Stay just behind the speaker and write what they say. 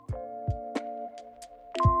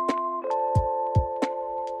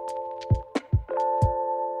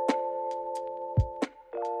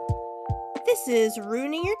is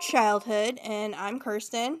Ruining Your Childhood, and I'm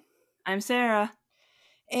Kirsten. I'm Sarah.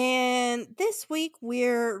 And this week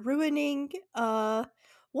we're ruining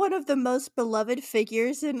one of the most beloved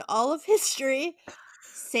figures in all of history,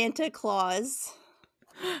 Santa Claus.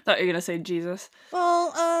 Thought you were gonna say Jesus.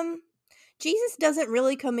 Well, Jesus doesn't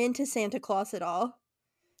really come into Santa Claus at all.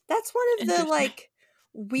 That's one of the Interesting.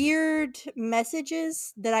 weird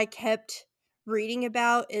messages that I kept reading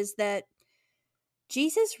about is that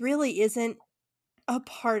Jesus really isn't a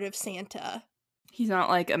part of Santa. He's not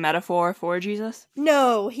like a metaphor for Jesus.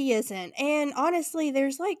 No, he isn't. And honestly,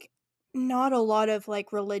 there's not a lot of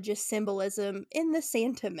religious symbolism in the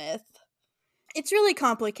Santa myth. It's really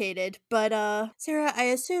complicated, but Sarah, I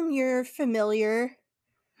assume you're familiar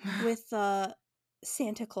with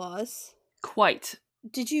Santa Claus. Quite.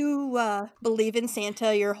 Did you believe in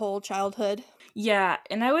Santa your whole childhood? Yeah,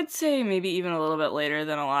 and I would say maybe even a little bit later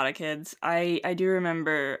than a lot of kids. I do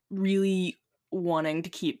remember really wanting to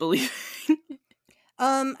keep believing.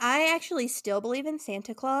 I actually still believe in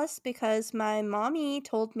Santa Claus because my mommy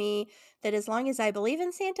told me that as long as I believe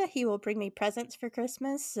in Santa, he will bring me presents for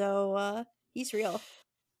Christmas, so he's real.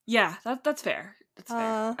 Yeah, that's fair. That's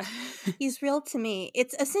fair. He's real to me.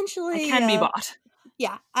 It's I essentially can be bought.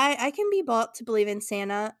 yeah, I can be bought to believe in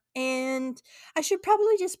Santa, and I should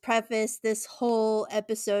probably just preface this whole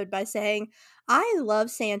episode by saying I love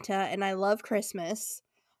Santa and I love Christmas.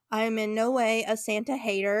 I am in no way a Santa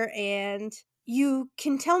hater, and you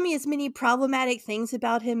can tell me as many problematic things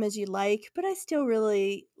about him as you like, but I still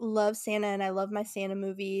really love Santa and I love my Santa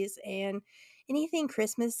movies and anything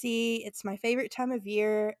Christmassy. It's my favorite time of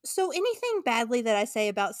year. So anything badly that I say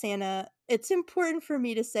about Santa, it's important for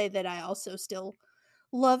me to say that I also still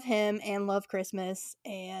love him and love Christmas,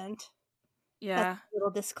 and that's Yeah. a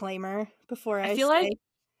little disclaimer before I I feel like say.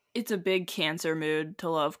 it's a big Cancer mood to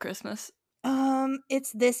love Christmas.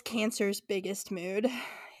 It's this Cancer's biggest mood.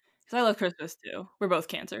 Because I love Christmas too. We're both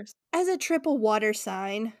Cancers. As a triple water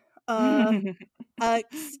sign,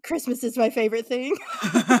 Christmas is my favorite thing.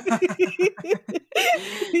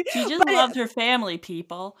 She just But loved her family,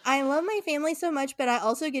 people. I love my family so much, but I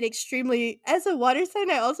also get as a water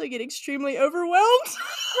sign, I also get extremely overwhelmed.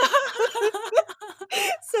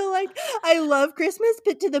 So, I love Christmas,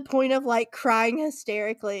 but to the point of, crying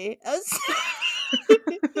hysterically.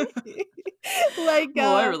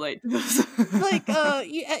 I relate to this.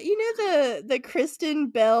 You know the Kristen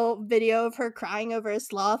Bell video of her crying over a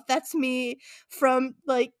sloth? That's me from,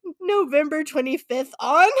 November 25th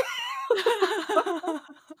on.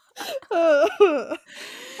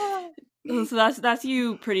 So that's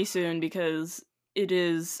you pretty soon because it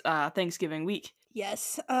is Thanksgiving week.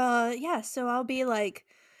 Yes. Yeah, so I'll be,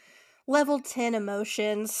 level 10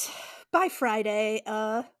 emotions by Friday.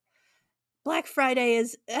 Black Friday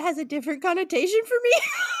has a different connotation for me.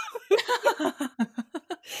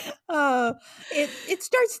 It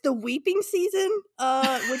starts the weeping season,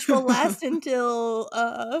 which will last until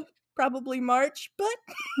probably March, but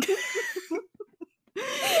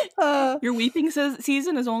Your weeping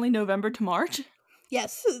season is only November to March?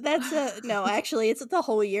 yes, that's no, actually it's the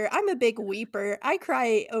whole year. I'm a big weeper. I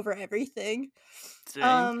cry over everything.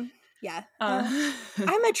 Same. Yeah.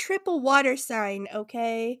 I'm a triple water sign,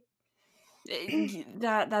 okay?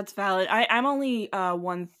 That's valid. I'm only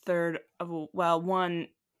 1/3 of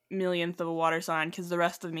 1/1,000,000th of a water sign because the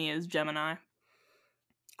rest of me is Gemini.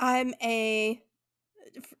 I'm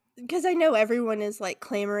because I know everyone is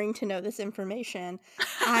clamoring to know this information.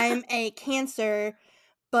 I'm a Cancer,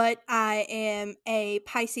 but I am a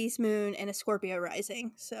Pisces moon and a Scorpio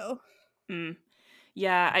rising. So,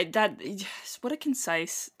 Yeah, what a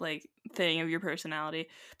concise thing of your personality.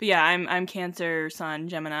 But yeah, I'm Cancer, Sun,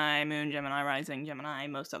 Gemini, Moon, Gemini, Rising, Gemini,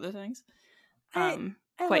 most other things. I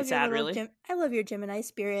Quite love your sad, little really. I love your Gemini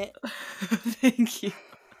spirit. Thank you.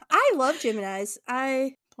 I love Geminis.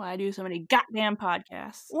 That's why I do so many goddamn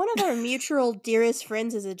podcasts. One of our mutual dearest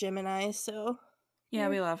friends is a Gemini, so Yeah,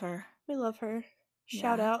 we love her. we love her.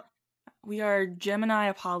 Shout Yeah. out. We are Gemini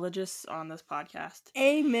apologists on this podcast.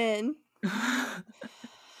 Amen.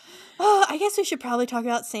 Oh, I guess we should probably talk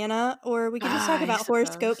about Santa, or we can just talk about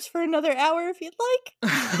horoscopes for another hour if you'd like.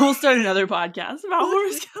 We'll start another podcast about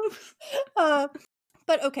horoscopes.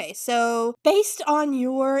 But okay, so based on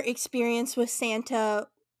your experience with Santa,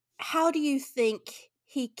 how do you think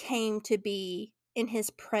he came to be in his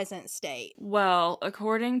present state? Well,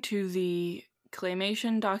 according to the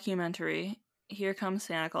claymation documentary, Here Comes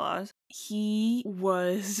Santa Claus, he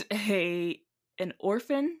was an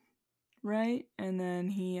orphan, right? And then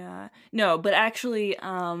he no, but actually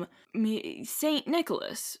Saint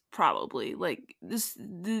Nicholas probably. This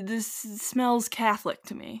smells Catholic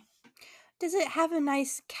to me. does it have a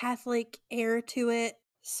nice Catholic air to it.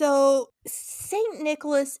 So Saint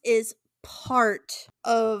Nicholas is part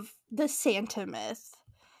of the Santa myth.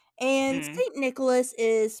 And Mm. Saint Nicholas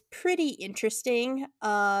is pretty interesting.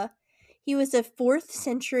 He was a 4th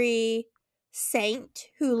century saint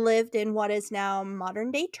who lived in what is now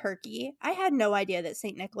modern day Turkey. I had no idea that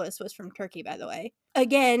Saint Nicholas was from Turkey, by the way.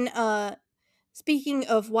 Again, speaking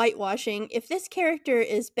of whitewashing, if this character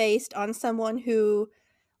is based on someone who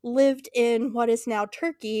lived in what is now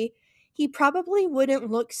Turkey, he probably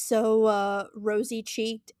wouldn't look so rosy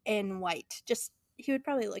cheeked and white. Just, he would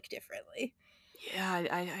probably look differently. Yeah,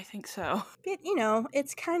 I think so. But,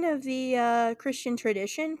 it's kind of the Christian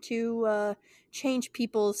tradition to change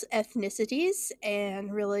people's ethnicities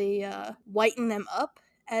and really whiten them up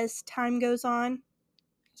as time goes on.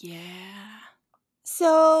 Yeah.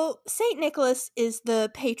 So, St. Nicholas is the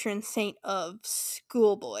patron saint of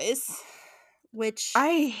schoolboys, which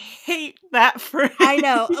I hate that phrase. I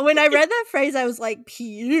know. When I read that phrase, I was like,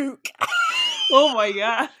 puke. Oh my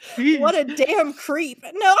god. What a damn creep.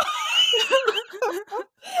 No.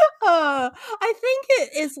 I think it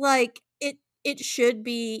is like it should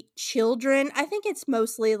be children. I think it's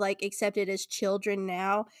mostly like accepted as children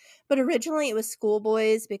now, but originally it was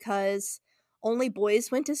schoolboys because only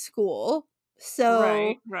boys went to school.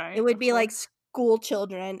 So it Right, would of be like course. school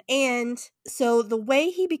children. And so the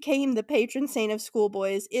way he became the patron saint of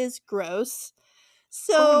schoolboys is gross.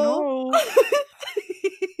 Oh So no.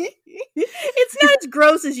 it's not as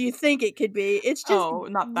gross as you think it could be. It's just Oh,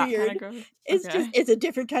 not that kind weird. of gross. It's just Okay. it's a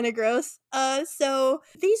different kind of gross. So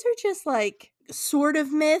these are just like sort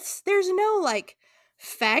of myths. There's no like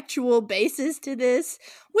factual basis to this,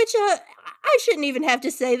 which I shouldn't even have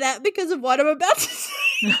to say that because of what I'm about to say.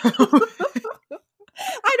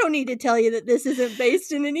 I don't need to tell you that this isn't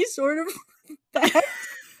based in any sort of fact.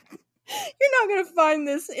 You're not going to find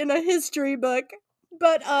this in a history book.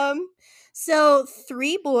 But so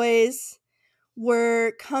 3 boys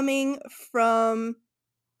were coming from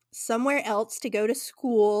somewhere else to go to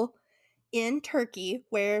school in Turkey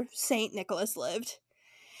where St. Nicholas lived.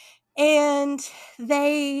 And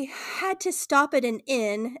they had to stop at an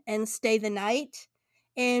inn and stay the night.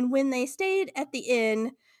 And when they stayed at the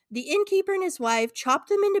inn, the innkeeper and his wife chopped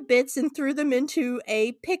them into bits and threw them into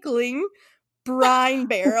a pickling brine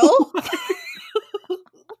barrel.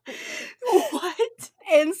 What?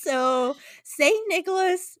 And so St.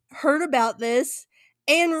 Nicholas heard about this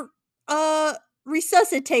and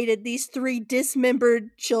resuscitated these 3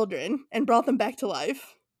 dismembered children and brought them back to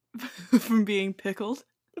life. From being pickled?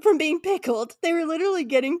 From being pickled. They were literally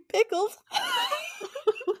getting pickled.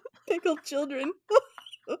 Pickled children.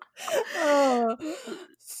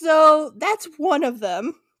 So that's one of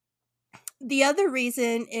them. The other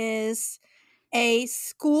reason is a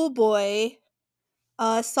schoolboy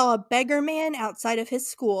saw a beggar man outside of his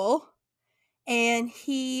school, and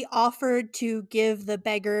he offered to give the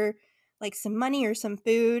beggar like some money or some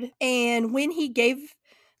food. And when he gave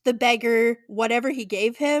the beggar whatever he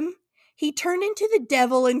gave him, he turned into the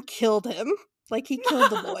devil and killed him. Like he killed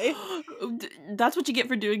the boy. That's what you get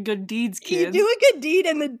for doing good deeds, You kids. do a good deed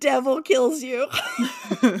and the devil kills you.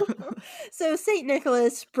 So St.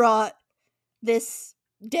 Nicholas brought this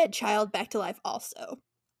dead child back to life also.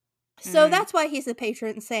 So that's why he's the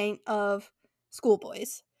patron saint of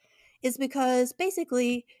schoolboys. Is because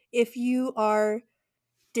basically if you are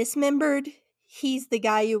dismembered, he's the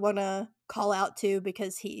guy you want to call out to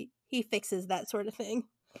because he fixes that sort of thing.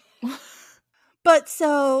 But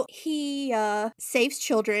so he saves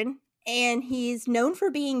children, and he's known for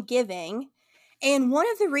being giving. And one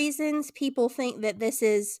of the reasons people think that this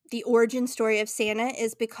is the origin story of Santa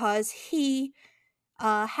is because he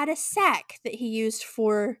had a sack that he used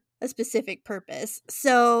for a specific purpose.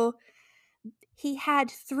 So he had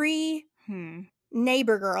 3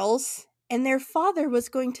 neighbor girls, and their father was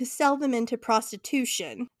going to sell them into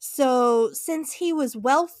prostitution. So since he was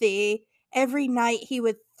wealthy, every night he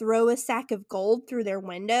would throw a sack of gold through their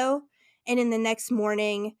window, and in the next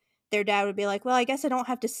morning their dad would be like, well, I guess I don't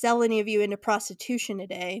have to sell any of you into prostitution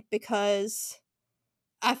today because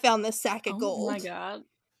I found this sack of gold. Oh my god.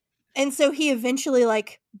 And so he eventually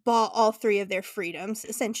like bought all 3 of their freedoms,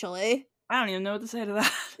 essentially. I don't even know what to say to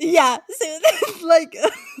that. Yeah, so like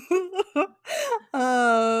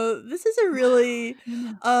this is a really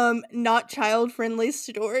not child-friendly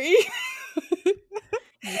story.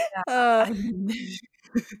 Yeah.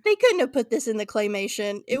 They couldn't have put this in the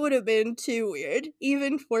claymation. It would have been too weird,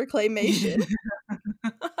 even for claymation.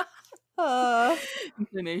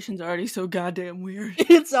 Claimation's already so goddamn weird.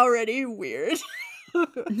 It's already weird.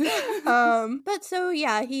 But so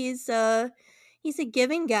yeah, he's a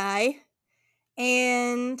giving guy,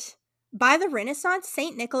 and by the Renaissance,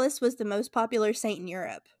 St. Nicholas was the most popular saint in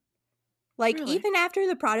Europe. Like, Really? even after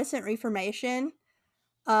the Protestant Reformation,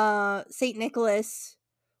 St. Nicholas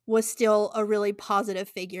was still a really positive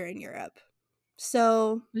figure in Europe.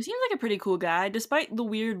 So, He seems like a pretty cool guy. Despite the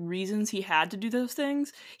weird reasons he had to do those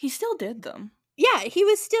things, he still did them. yeah, he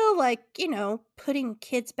was still, like, putting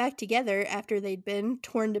kids back together after they'd been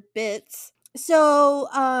torn to bits. So,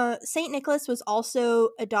 St. Nicholas was also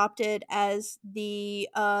adopted as the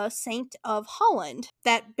Saint of Holland.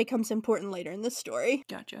 That becomes important later in the story.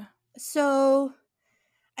 Gotcha. So,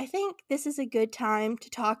 I think this is a good time to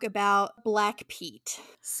talk about Black Pete.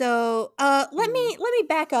 So, let me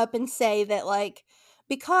back up and say that, like,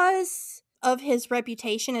 because of his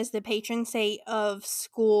reputation as the patron saint of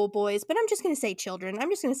schoolboys, but I'm just going to say children. I'm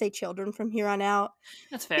just going to say children from here on out.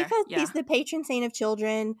 That's fair. Because Yeah. he's the patron saint of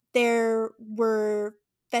children, there were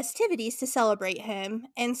festivities to celebrate him.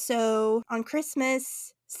 And so on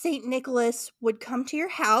Christmas, St. Nicholas would come to your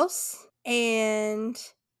house, and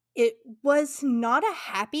it was not a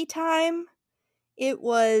happy time. It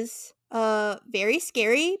was very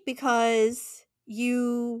scary because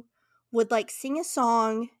you would like sing a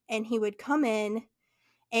song and he would come in,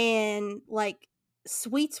 and like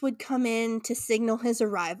sweets would come in to signal his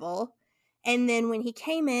arrival. And then when he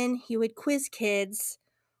came in, he would quiz kids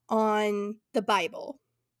on the Bible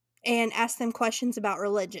and ask them questions about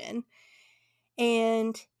religion.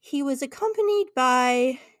 And he was accompanied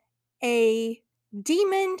by a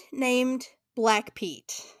demon named Black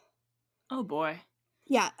Pete. Oh boy.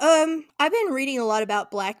 Yeah, I've been reading a lot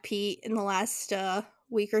about Black Pete in the last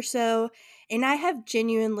week or so, and I have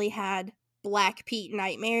genuinely had Black Pete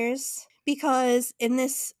nightmares because in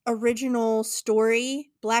this original story,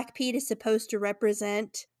 Black Pete is supposed to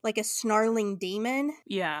represent like a snarling demon.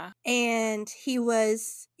 Yeah. And he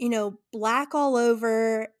was, black all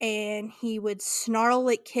over, and he would snarl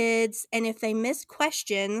at kids. And if they missed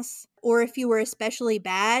questions, or if you were especially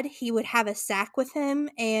bad, he would have a sack with him.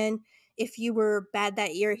 And if you were bad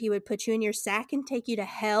that year, he would put you in your sack and take you to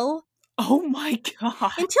hell. Oh my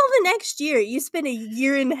god. Until the next year, you spend a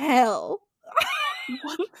year in hell.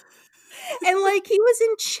 What? And like he was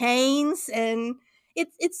in chains, and it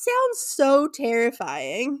sounds so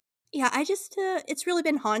terrifying. Yeah, I just it's really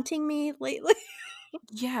been haunting me lately.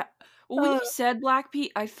 Yeah. Well, when you said Black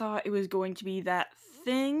Pete, I thought it was going to be that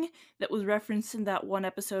thing that was referenced in that one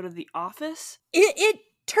episode of The Office. It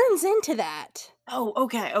turns into that. Oh,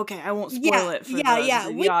 okay. I won't spoil it for Yeah.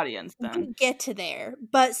 the audience then. We get to there.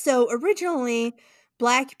 But so originally,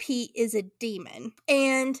 Black Pete is a demon.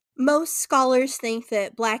 And most scholars think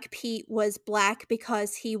that Black Pete was black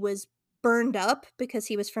because he was burned up because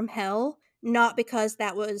he was from hell, not because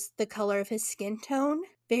that was the color of his skin tone.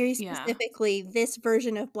 Very specifically, this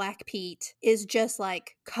version of Black Pete is just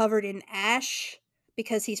like covered in ash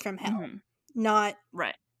because he's from hell, not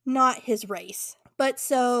his race. But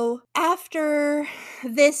so after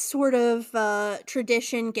this sort of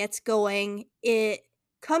tradition gets going, it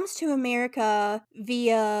comes to America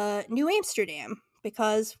via New Amsterdam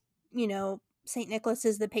because, St. Nicholas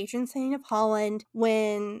is the patron saint of Holland.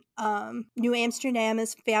 When New Amsterdam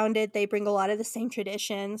is founded, they bring a lot of the same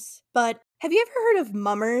traditions. But have you ever heard of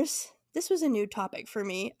mummers? This was a new topic for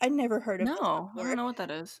me. I'd never heard of this before. I don't know what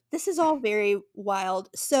that is. This is all very wild.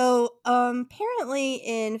 So, apparently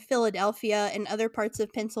in Philadelphia and other parts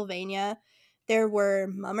of Pennsylvania, there were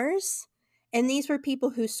mummers. And these were people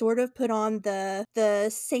who sort of put on the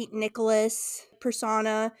St. Nicholas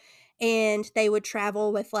persona, and they would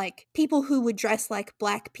travel with like people who would dress like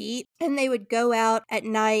Black Pete, and they would go out at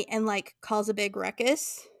night and like cause a big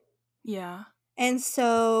ruckus. Yeah. And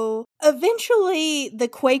so eventually the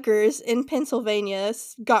Quakers in Pennsylvania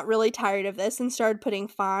got really tired of this and started putting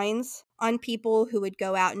fines on people who would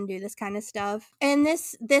go out and do this kind of stuff. And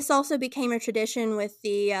this also became a tradition with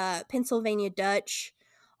the Pennsylvania Dutch,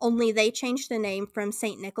 only they changed the name from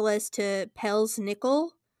St. Nicholas to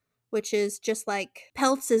Pelsnickel, which is just like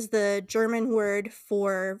pelts is the German word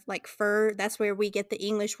for like fur. That's where we get the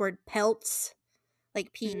English word pelts,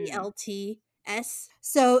 like Pelts.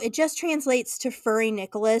 So it just translates to furry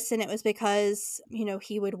Nicholas, and it was because,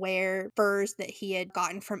 he would wear furs that he had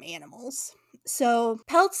gotten from animals. So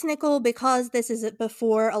Peltsnickel, because this is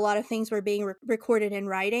before a lot of things were being recorded in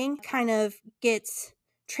writing, kind of gets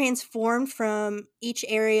transformed from each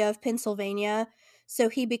area of Pennsylvania. So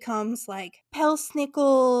he becomes like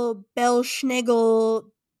Pelsnickel, Belschnigel,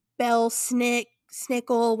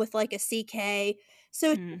 Belsnickle with like a CK.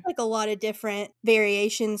 So it's like a lot of different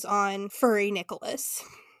variations on Furry Nicholas,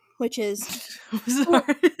 which is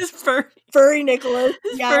Furry Furry Nicholas.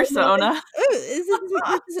 Yeah, persona.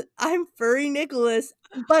 I'm Furry Nicholas.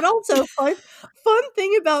 But also, fun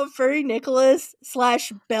thing about Furry Nicholas /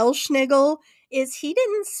 Belschnigel is he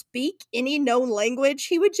didn't speak any known language.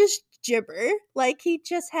 He would just gibber. Like, he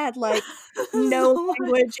just had, like, no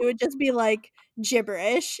language. It would just be, like,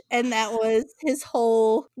 gibberish, and that was his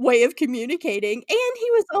whole way of communicating. And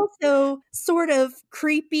he was also sort of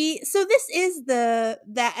creepy. So this is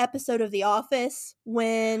that episode of The Office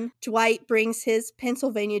when Dwight brings his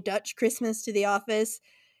Pennsylvania Dutch Christmas to the office.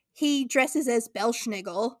 He dresses as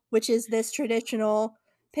Belschnigel, which is this traditional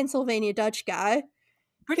Pennsylvania Dutch guy.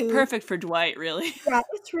 Pretty perfect for Dwight, really. Yeah,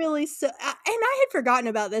 it's really so. And I had forgotten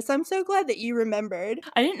about this. I'm so glad that you remembered.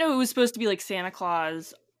 I didn't know it was supposed to be like Santa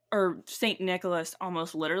Claus or Saint Nicholas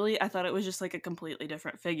almost literally. I thought it was just like a completely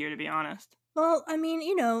different figure, to be honest. Well, I mean,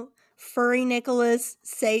 Furry Nicholas,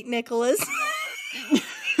 Saint Nicholas.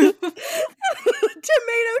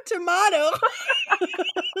 Tomato.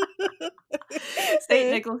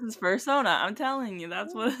 Saint Nicholas's persona. I'm telling you,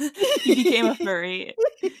 that's what he became a furry.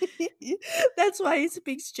 That's why he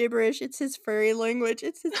speaks gibberish. It's his furry language.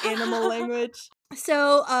 It's his animal language.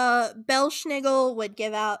 So, Belschnigel would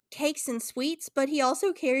give out cakes and sweets, but he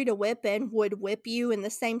also carried a whip and would whip you in the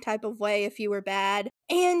same type of way if you were bad.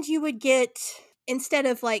 And you would get, instead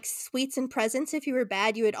of like sweets and presents if you were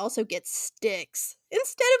bad, you would also get sticks.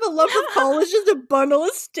 Instead of a lump of coal, it's just a bundle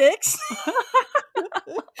of sticks.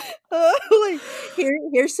 Like,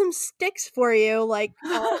 here's some sticks for you. Like,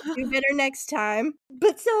 do better next time.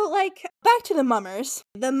 But so, like, back to the mummers.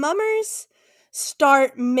 The mummers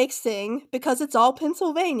start mixing because it's all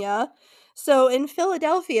Pennsylvania. So in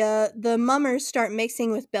Philadelphia, the mummers start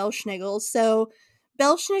mixing with Belschnigels. So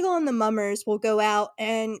Belschnigel and the mummers will go out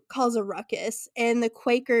and cause a ruckus, and the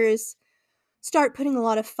Quakers start putting a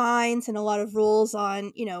lot of fines and a lot of rules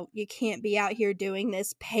on, you can't be out here doing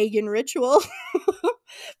this pagan ritual.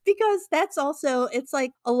 Because that's also, it's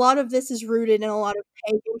like a lot of this is rooted in a lot of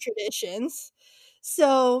pagan traditions.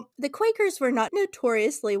 So the Quakers were not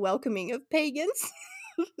notoriously welcoming of pagans.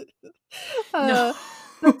 No.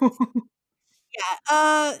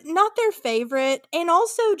 Not their favorite, and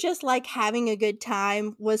also just like having a good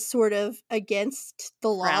time was sort of against the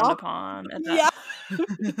law. Frowned upon at Yeah.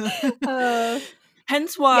 that.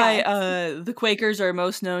 Hence why the Quakers are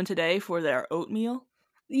most known today for their oatmeal.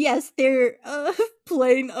 Yes, they're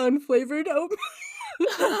plain unflavored oatmeal.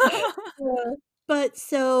 But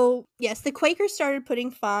so, yes, the Quakers started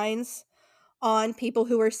putting fines on people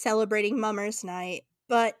who were celebrating Mummers Night.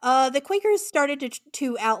 But the Quakers started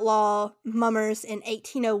to outlaw mummers in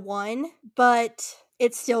 1801, but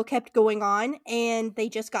it still kept going on, and they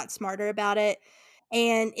just got smarter about it.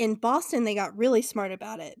 And in Boston, they got really smart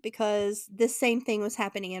about it because this same thing was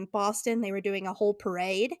happening in Boston. They were doing a whole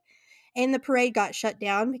parade, and the parade got shut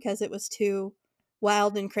down because it was too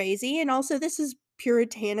wild and crazy. And also, this is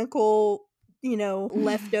puritanical,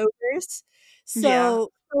 leftovers.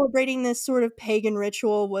 So celebrating this sort of pagan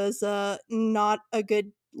ritual was not a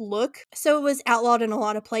good look. So it was outlawed in a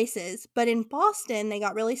lot of places. But in Boston, they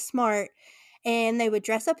got really smart, and they would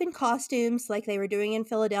dress up in costumes like they were doing in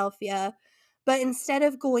Philadelphia. But instead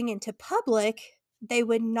of going into public, they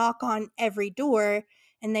would knock on every door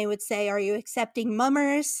and they would say, "Are you accepting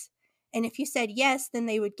mummers?" And if you said yes, then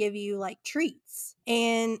they would give you like treats.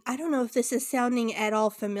 And I don't know if this is sounding at all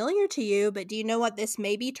familiar to you, but do you know what this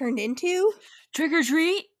maybe turned into? Trick or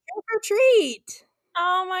treat? Trick or treat!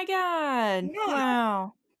 Oh my god. Yeah.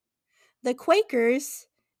 Wow. The Quakers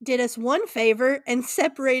did us one favor and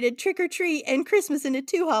separated trick or treat and Christmas into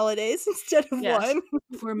 2 holidays instead of one.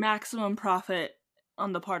 For maximum profit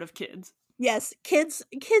on the part of kids. Yes, kids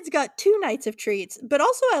got 2 nights of treats, but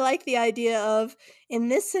also I like the idea of, in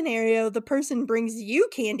this scenario, the person brings you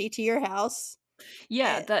candy to your house.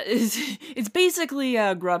 Yeah, it's basically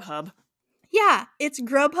Grubhub. Yeah, it's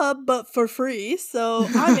Grubhub, but for free, so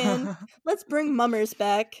I'm in. Let's bring mummers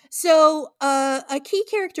back. So, a key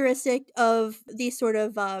characteristic of these sort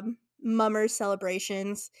of mummer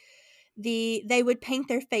celebrations, they would paint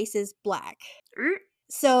their faces black.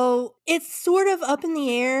 So it's sort of up in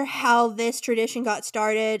the air how this tradition got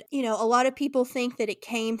started. A lot of people think that it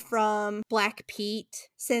came from Black Pete,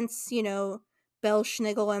 since,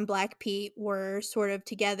 Belschnigel and Black Pete were sort of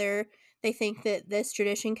together. They think that this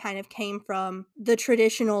tradition kind of came from the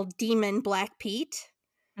traditional demon Black Pete.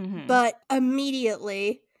 Mm-hmm. But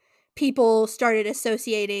immediately, people started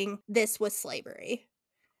associating this with slavery.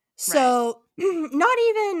 So, not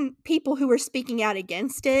even people who were speaking out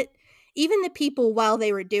against it, even the people while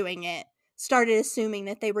they were doing it started assuming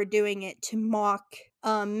that they were doing it to mock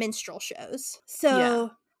minstrel shows.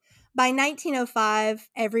 So, By 1905,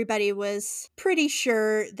 everybody was pretty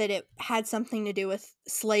sure that it had something to do with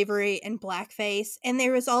slavery and blackface. And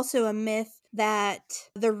there was also a myth that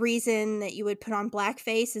the reason that you would put on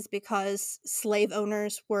blackface is because slave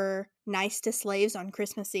owners were nice to slaves on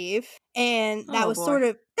Christmas Eve. And that Oh, was boy.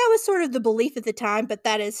 sort of the belief at the time, but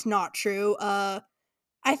that is not true.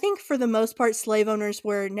 I think for the most part, slave owners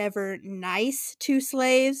were never nice to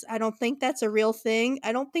slaves. I don't think that's a real thing.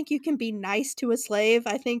 I don't think you can be nice to a slave.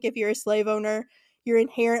 I think if you're a slave owner, you're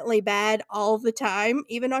inherently bad all the time,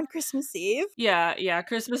 even on Christmas Eve. Yeah.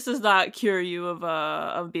 Christmas does not cure you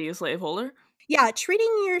of being a slaveholder. Yeah,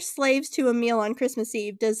 treating your slaves to a meal on Christmas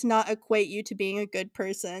Eve does not equate you to being a good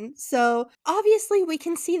person. So, obviously, we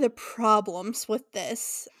can see the problems with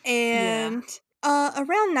this. Yeah. And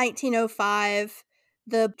around 1905,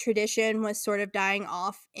 the tradition was sort of dying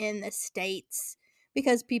off in the States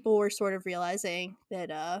because people were sort of realizing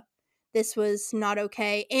that this was not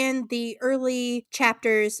okay. And the early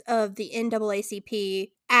chapters of the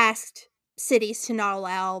NAACP asked cities to not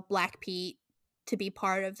allow Black Pete to be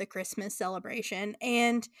part of the Christmas celebration.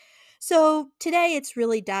 And so today it's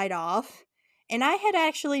really died off. And I had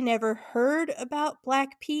actually never heard about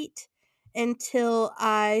Black Pete until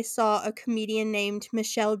I saw a comedian named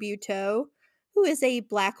Michelle Buteau, who is a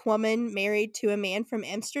Black woman married to a man from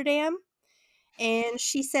Amsterdam. And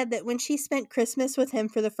she said that when she spent Christmas with him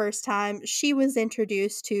for the first time, she was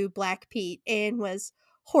introduced to Black Pete and was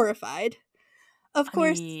horrified. Of I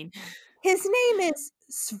course, mean, his name is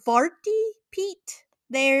Svarty Pete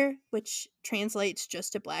there, which translates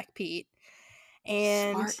just to Black Pete.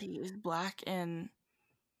 And Smarty is black in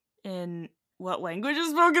what language is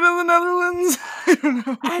spoken in the Netherlands? I don't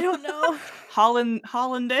know. I don't know.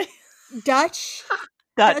 Hollandaise? Dutch?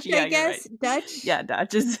 Dutch, Dutch, I yeah, you're right. guess? Dutch? Yeah,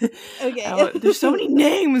 Dutch is Okay. there's so many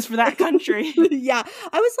names for that country. Yeah.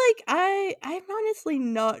 I was like, I'm honestly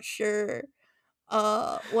not sure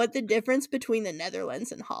what the difference between the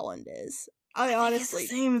Netherlands and Holland is. I I think it's the honestly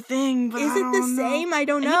same thing, but is I it the don't know. same? I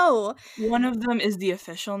don't I think know. one of them is the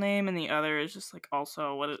official name and the other is just like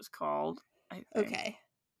also what it's called, I think. Okay.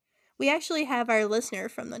 We actually have our listener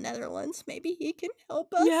from the Netherlands. Maybe he can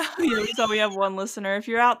help Yeah, us. so we have one listener. If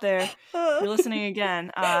you're out there, if Uh, you're listening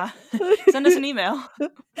again, send us an email.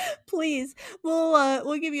 Please,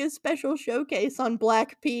 we'll give you a special showcase on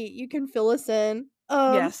Black Pete. You can fill us in.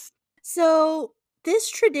 Yes. So this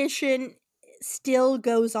tradition still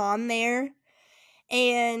goes on there,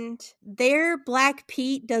 and their Black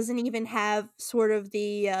Pete doesn't even have sort of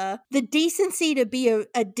the decency to be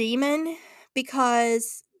a demon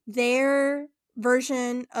because their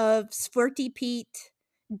version of Squirty Pete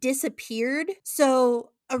disappeared. So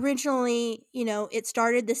originally, it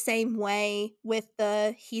started the same way with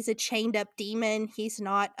the he's a chained up demon, he's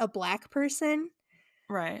not a black person,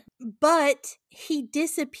 Right. but he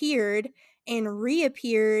disappeared and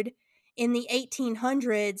reappeared in the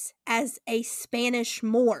 1800s as a Spanish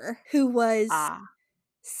Moor who was Ah.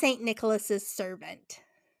 St. Nicholas's servant.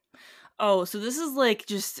 Oh, so this is like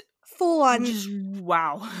just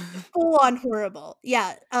wow. Full on horrible.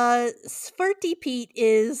 Yeah, Sfirty Pete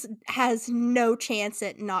has no chance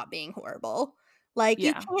at not being horrible. Like, you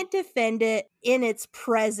Yeah. can't defend it in its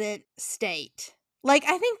present state. Like,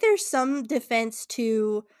 I think there's some defense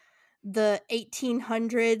to the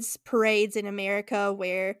 1800s parades in America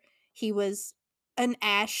where he was an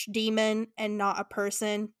ash demon and not a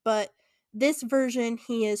person, but this version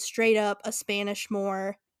he is straight up a Spanish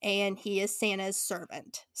Moor and he is Santa's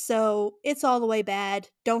servant. So it's all the way bad.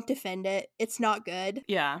 Don't defend it. It's not good.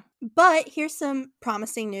 Yeah. But here's some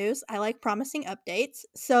promising news. I like promising updates.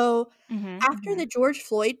 So after the George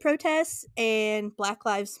Floyd protests and Black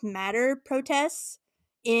Lives Matter protests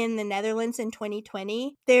in the Netherlands in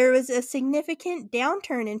 2020, there was a significant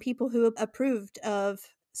downturn in people who approved of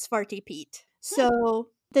Svarty Pete. So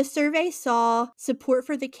the survey saw support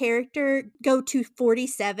for the character go to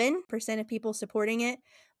 47% of people supporting it,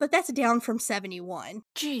 but that's down from 71.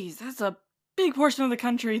 Jeez, that's a big portion of the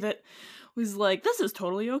country that was like, this is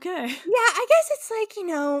totally okay. Yeah, I guess it's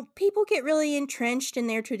like, people get really entrenched in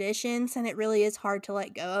their traditions and it really is hard to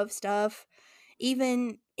let go of stuff.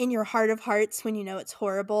 Even in your heart of hearts when you know it's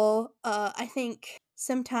horrible. I think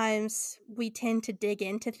sometimes we tend to dig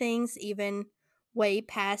into things even way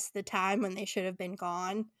past the time when they should have been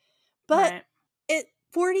gone. But Right.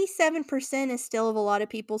 47% is still of a lot of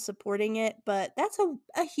people supporting it, but that's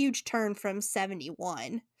a huge turn from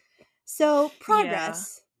 71. So Yeah.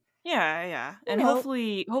 progress. Yeah. You And know,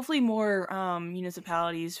 hopefully more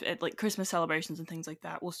municipalities at like Christmas celebrations and things like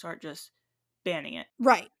that will start just banning it.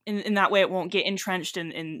 right. In that way it won't get entrenched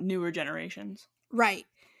in newer generations. Right.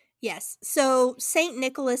 Yes. So St.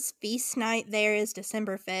 Nicholas feast night there is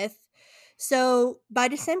December 5th. So by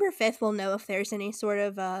December 5th, we'll know if there's any sort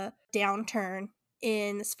of a downturn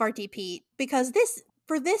in Svarty Pete because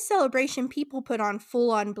for this celebration, people put on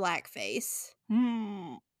full on blackface.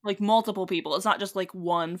 Hmm. Like multiple people. It's not just like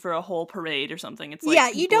one for a whole parade or something. It's like Yeah,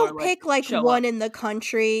 you people are don't like pick like show up. one in the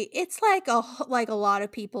country. It's like like a lot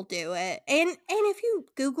of people do it. And if you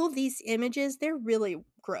Google these images, they're really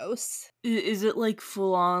gross. Is it like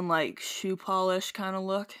full on like shoe polish kind of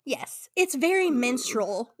look? Yes, it's very Ugh,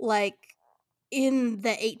 minstrel, like in the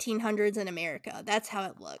 1800s in America. That's how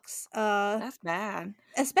it looks. that's bad.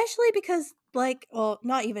 Especially because like, well,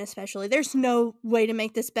 not even especially. There's no way to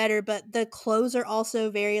make this better, but the clothes are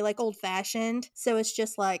also very like old-fashioned. So it's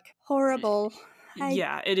just like horrible. I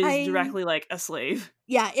Yeah, it is I directly like a slave.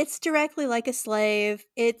 yeah, it's directly like a slave.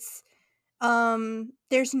 It's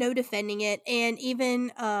there's no defending it, and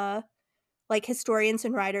even like historians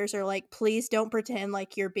and writers are like, please don't pretend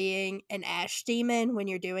like you're being an ash demon when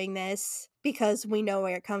you're doing this because we know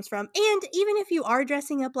where it comes from. And even if you are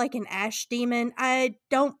dressing up like an ash demon, I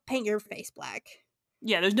don't paint your face black.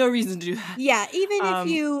 Yeah, there's no reason to do that. Yeah, even if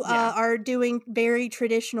you Yeah. are doing very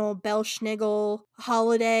traditional Belschnigel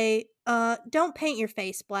holiday, don't paint your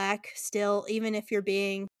face black still, even if you're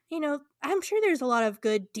being, I'm sure there's a lot of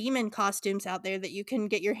good demon costumes out there that you can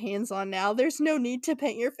get your hands on now. There's no need to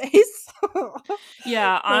paint your face.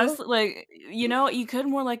 Yeah, So, honestly, like, you know, you could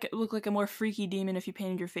more like look like a more freaky demon if you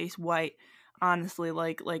painted your face white. Honestly,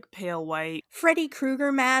 like pale white. Freddy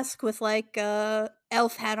Krueger mask with like a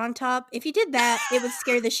elf hat on top. If you did that, it would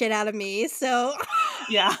scare the shit out of me. So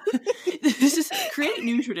Yeah. This is create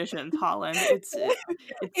new traditions, Holland. It's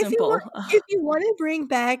if you want simple. if you want to bring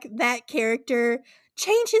back that character,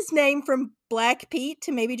 change his name from Black Pete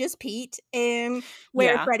to maybe just Pete and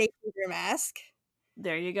wear a Yeah, Freddy Krueger mask.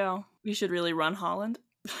 there you go. We should really run Holland.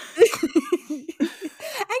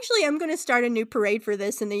 Actually, I'm going to start a new parade for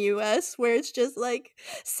this in the US where it's just like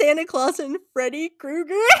Santa Claus and Freddy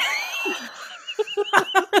Krueger.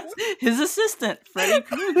 His assistant, Freddy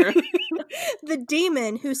Krueger. The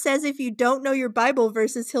demon who says if you don't know your Bible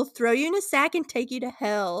verses, he'll throw you in a sack and take you to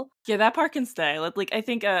hell. Yeah, that part can stay. Like I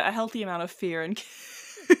think a healthy amount of fear and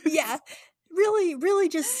Yeah, really, really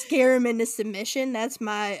just scare him into submission. That's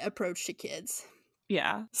my approach to kids.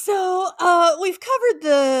 yeah. So, we've covered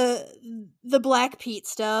the Black Pete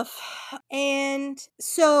stuff, and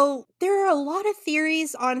so there are a lot of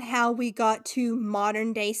theories on how we got to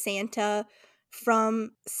modern day Santa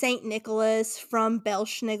from Saint Nicholas, from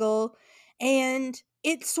Belschnigel, and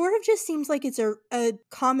it sort of just seems like it's a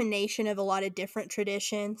combination of a lot of different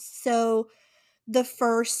traditions. So, the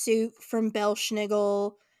fursuit from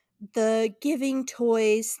Belschnigel, the giving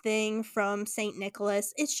toys thing from St.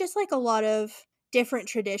 Nicholas. It's just like a lot of different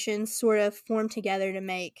traditions sort of formed together to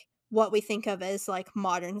make what we think of as like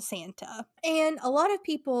modern Santa. And a lot of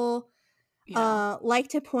people Yeah. like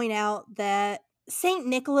to point out that St.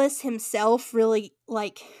 Nicholas himself really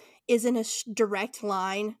like isn't a direct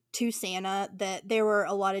line to Santa, that there were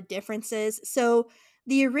a lot of differences. So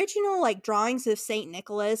the original like drawings of St.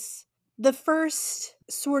 Nicholas, the first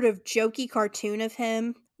sort of jokey cartoon of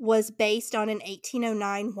him was based on an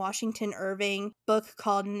 1809 Washington Irving book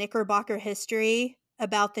called Knickerbocker History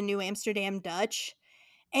about the New Amsterdam Dutch.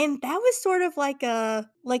 And that was sort of like a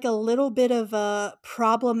little bit of a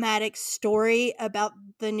problematic story about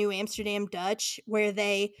the New Amsterdam Dutch where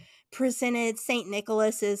they presented St.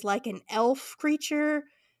 Nicholas as like an elf creature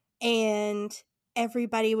and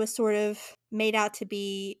everybody was sort of made out to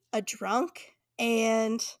be a drunk,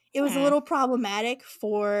 and it was a Hmm. little problematic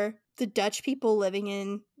for the Dutch people living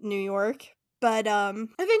in New York. But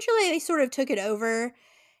eventually they sort of took it over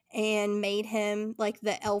and made him like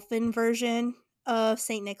the elfin version of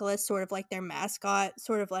St. Nicholas, sort of like their mascot,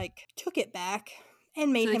 sort of like took it back and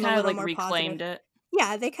So made they him a kind of little like more positive. reclaimed it.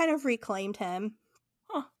 Yeah, they kind of reclaimed him.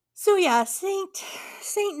 Huh. So yeah, Saint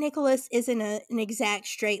Nicholas isn't an exact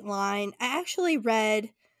straight line. I actually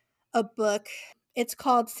read a book. It's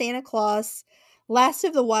called Santa Claus: Last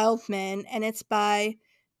of the Wild Men, and it's by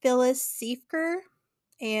Phyllis Seifker,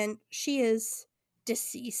 and she is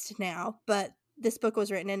deceased now, but this book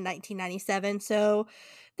was written in 1997, so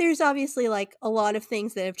there's obviously like a lot of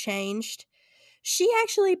things that have changed. She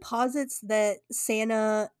actually posits that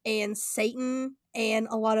Santa and Satan and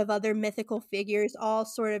a lot of other mythical figures all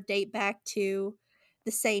sort of date back to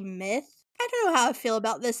the same myth. I don't know how I feel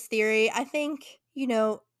about this theory. I think,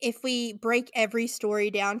 if we break every story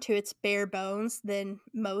down to its bare bones, then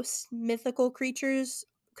most mythical creatures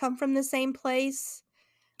come from the same place.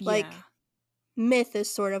 Yeah. Like, myth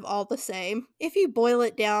is sort of all the same if you boil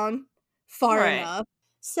it down far Right. enough.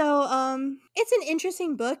 So, it's an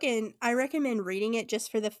interesting book and I recommend reading it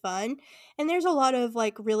just for the fun. And there's a lot of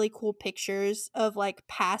like really cool pictures of like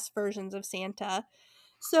past versions of Santa.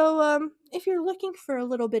 So, if you're looking for a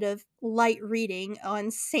little bit of light reading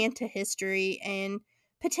on Santa history and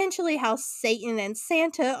potentially how Satan and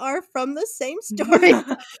Santa are from the same story.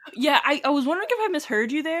 Yeah, I was wondering if I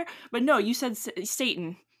misheard you there, but no, you said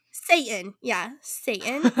Satan. Satan, yeah,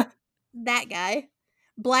 Satan, that guy.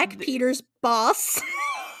 Black The- Peter's boss.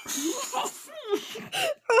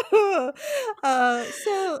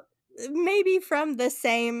 So maybe from the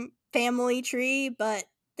same family tree, but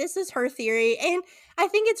this is her theory, and I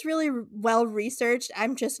think it's really well researched.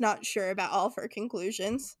 I'm just not sure about all of her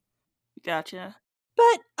conclusions. Gotcha.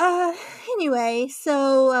 But anyway,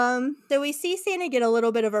 so we see Santa get a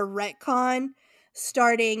little bit of a retcon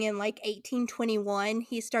starting in like 1821.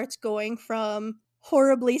 He starts going from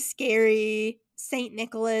horribly scary Saint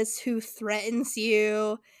Nicholas who threatens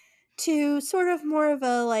you to sort of more of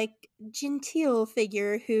a like genteel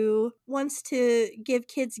figure who wants to give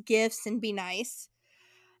kids gifts and be nice.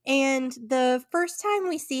 And the first time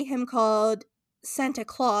we see him called Santa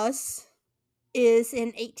Claus is in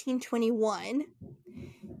 1821.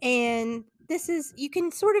 And this is, you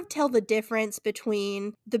can sort of tell the difference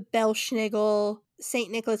between the Belschnigel St.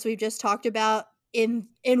 Nicholas we've just talked about in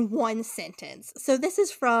one sentence. So this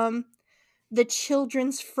is from The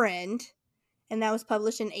Children's Friend, and that was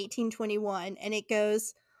published in 1821. And it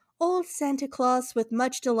goes, Old Santa Claus, with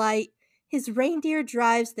much delight, his reindeer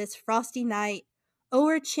drives this frosty night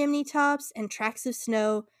o'er chimney tops and tracts of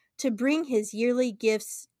snow to bring his yearly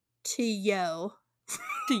gifts to yo.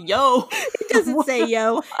 Yo. It doesn't say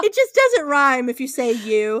yo. It just doesn't rhyme if you say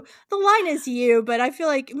you. The line is you, but I feel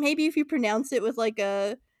like maybe if you pronounce it with like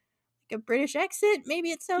a British accent, maybe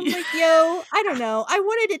it sounds like yo. I don't know. I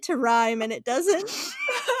wanted it to rhyme and it doesn't.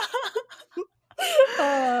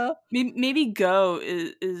 Maybe go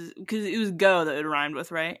is because it was go that it rhymed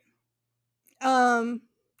with, right?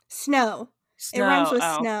 Snow. It rhymes Snow. with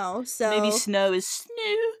Oh, snow, maybe so snow is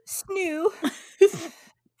snoo. snow.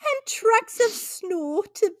 And trucks of snow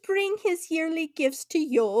to bring his yearly gifts to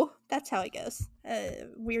you. That's how it goes.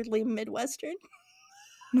 Weirdly Midwestern.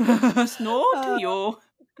 Snow to you.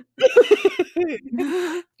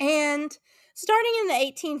 And starting in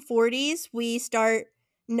the 1840s, we start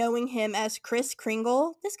knowing him as Kris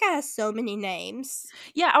Kringle. This guy has so many names.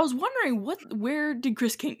 Yeah, I was wondering where did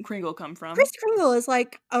Kringle come from? Kris Kringle is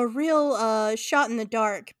like a real shot in the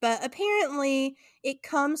dark, but apparently it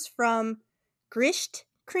comes from Grisht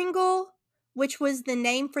Kringle, which was the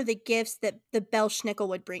name for the gifts that the Belschnickel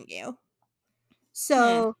would bring you. Hmm.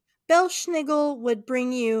 So Belschnickel would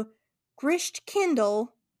bring you Grisht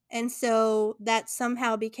Kindle, and so that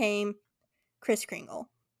somehow became Kris Kringle.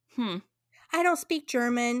 Hmm. I don't speak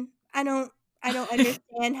German. I don't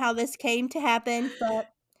understand how this came to happen,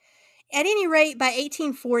 but at any rate, by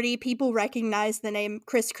 1840, people recognized the name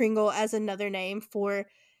Kris Kringle as another name for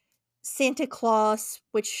Santa Claus,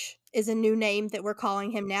 which is a new name that we're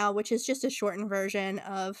calling him now, which is just a shortened version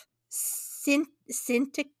of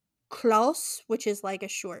Santa Claus, which is like a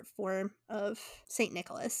short form of Saint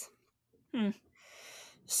Nicholas. Hmm.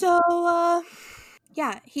 So,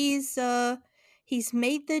 yeah, he's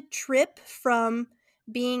made the trip from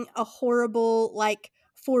being a horrible, like,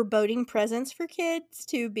 foreboding presents for kids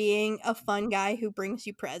to being a fun guy who brings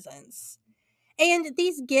you presents. And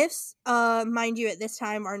these gifts, mind you, at this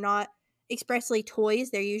time are not expressly toys.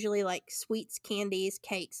 They're usually like sweets, candies,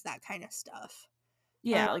 cakes, that kind of stuff.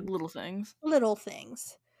 Yeah, like little things. Little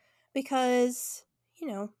things. Because,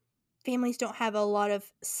 families don't have a lot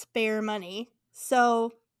of spare money.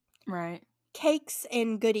 So Right. cakes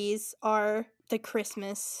and goodies are the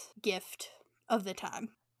Christmas gift of the time.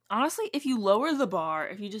 Honestly, if you lower the bar,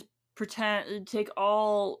 if you just take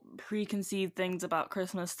all preconceived things about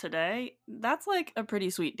Christmas today, that's like a pretty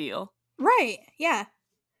sweet deal. Right, yeah.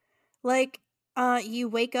 Like, you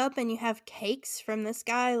wake up and you have cakes from this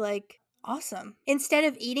guy, like, awesome. Instead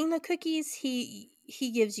of eating the cookies, he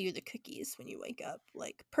gives you the cookies when you wake up.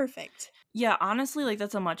 Like, perfect. Yeah, honestly, like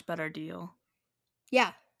that's a much better deal.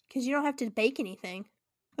 Yeah, because you don't have to bake anything.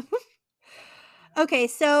 Okay,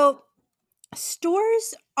 so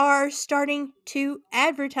stores are starting to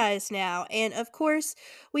advertise now. And of course,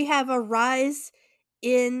 we have a rise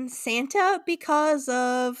in Santa because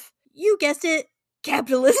of, you guessed it,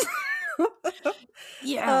 capitalism.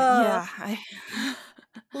 Yeah, uh, yeah.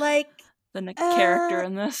 like, The next character uh,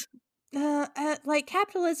 in this. like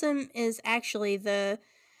capitalism is actually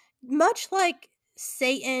much like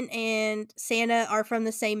Satan and Santa are from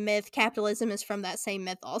the same myth. Capitalism is from that same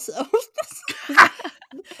myth also.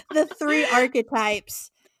 The three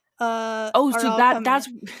archetypes Oh, are so all coming that's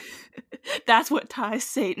in. that's what ties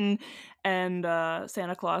Satan and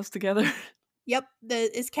Santa Claus together. Yep,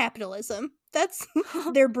 is capitalism. That's their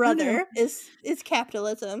Who knew? brother is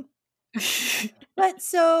capitalism. But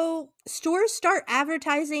so stores start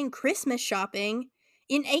advertising Christmas shopping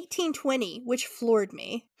in 1820, which floored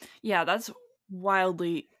me. Yeah, that's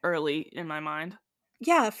wildly early in my mind.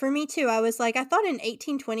 Yeah, for me too. I was like, I thought in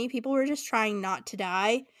 1820 people were just trying not to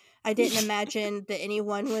die. I didn't imagine that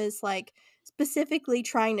anyone was like specifically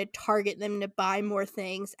trying to target them to buy more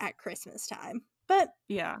things at Christmas time. But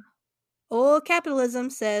Yeah. old capitalism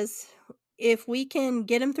says if we can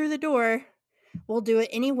get them through the door, we'll do it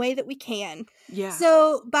any way that we can. Yeah.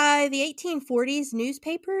 So by the 1840s,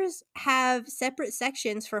 newspapers have separate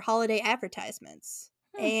sections for holiday advertisements.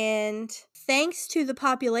 Hmm. And thanks to the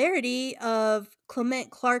popularity of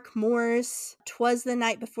Clement Clark Moore's 'Twas the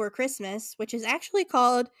Night Before Christmas, which is actually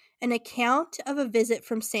called An Account of a Visit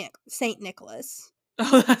from St. Nicholas.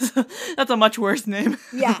 Oh, that's a much worse name.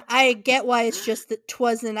 Yeah, I get why it's just that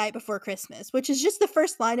 'twas the night before Christmas, which is just the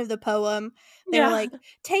first line of the poem. They were Yeah. like,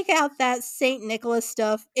 take out that St. Nicholas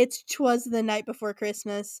stuff. It's 'twas the night before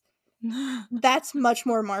Christmas. That's much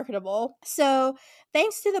more marketable. So,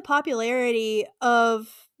 thanks to the popularity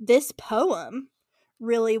of this poem,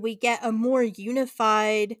 really, we get a more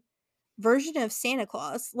unified version of Santa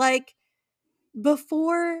Claus. Like,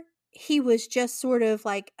 before he was just sort of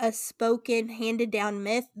like a spoken, handed down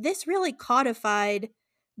myth, this really codified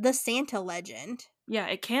the Santa legend. Yeah,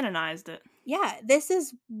 it canonized it. Yeah, this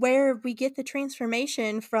is where we get the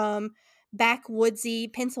transformation from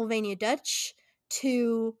backwoodsy Pennsylvania Dutch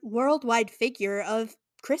to worldwide figure of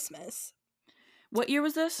Christmas. What year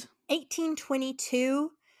was this?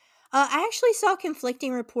 1822. I actually saw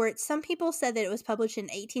conflicting reports. Some people said that it was published in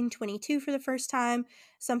 1822 for the first time.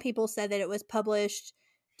 Some people said that it was published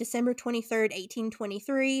December 23rd,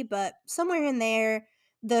 1823, but somewhere in there,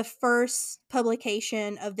 the first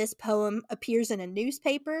publication of this poem appears in a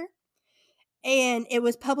newspaper. And it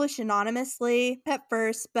was published anonymously at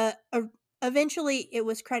first, but eventually it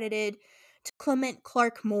was credited to Clement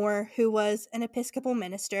Clark Moore, who was an Episcopal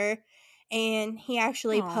minister, and he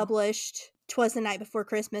actually Aw. published 'Twas the Night Before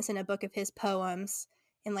Christmas in a book of his poems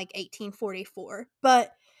in like 1844.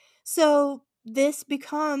 But so this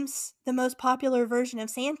becomes the most popular version of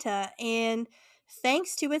Santa, and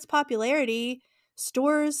thanks to its popularity,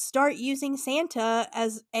 stores start using Santa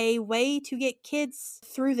as a way to get kids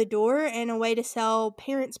through the door and a way to sell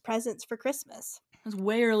parents presents for Christmas. That's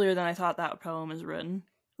way earlier than I thought that poem was written.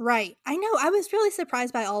 Right. I know. I was really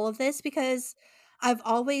surprised by all of this because I've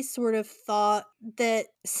always sort of thought that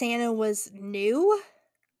Santa was new.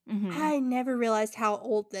 Mm-hmm. I never realized how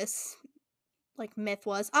old this like myth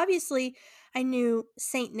was. Obviously, I knew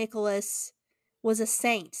Saint Nicholas was a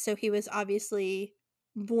saint, so he was obviously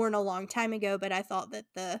born a long time ago, but I thought that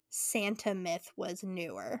the Santa myth was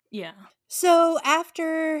newer. Yeah. So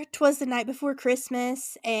after 'Twas the Night Before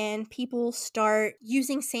Christmas and people start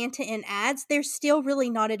using Santa in ads, there's still really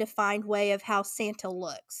not a defined way of how Santa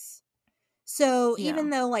looks. So Yeah. even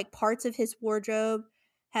though like parts of his wardrobe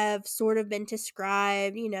have sort of been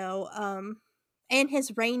described, and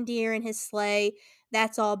his reindeer and his sleigh,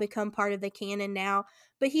 that's all become part of the canon now,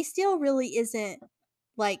 but he still really isn't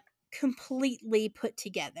like completely put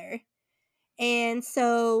together. And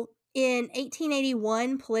so in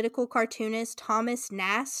 1881, political cartoonist Thomas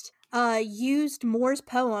Nast used Moore's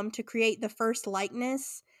poem to create the first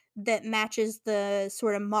likeness that matches the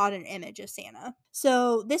sort of modern image of Santa.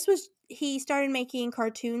 So he started making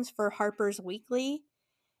cartoons for Harper's Weekly,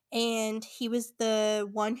 and he was the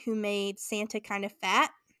one who made Santa kind of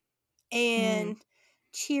fat and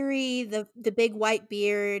cheery, the big white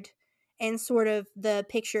beard, and sort of the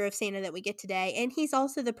picture of Santa that we get today. And he's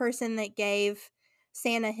also the person that gave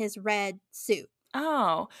Santa his red suit.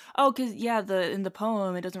 Oh, because in the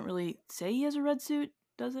poem it doesn't really say he has a red suit,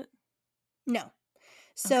 does it? No.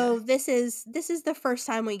 So Okay. this is the first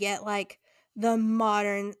time we get like the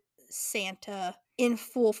modern Santa in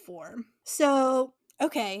full form. So,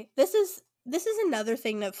 okay, this is another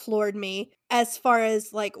thing that floored me as far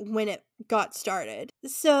as like when it got started.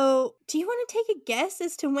 So, do you want to take a guess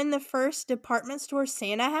as to when the first department store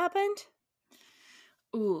Santa happened?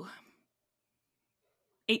 Ooh.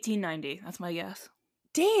 1890. That's my guess.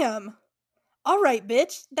 Damn. All right,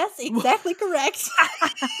 bitch. That's exactly correct.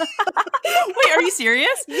 Wait, are you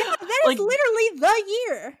serious? Yeah, that is literally the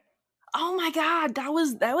year. Oh my god, that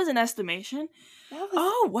was an estimation. That was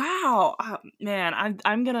Oh wow, man,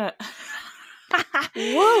 I'm gonna. Whoa.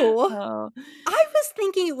 Oh. I was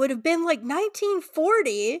thinking it would have been like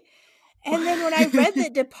 1940. And then when I read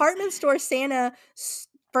that department store Santa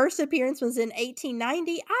first appearance was in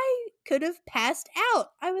 1890, I could have passed out.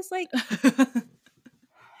 I was like,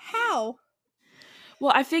 how?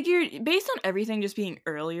 Well, I figured based on everything just being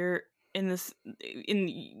earlier in this in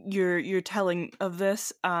your telling of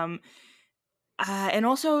this, and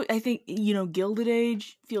also I think Gilded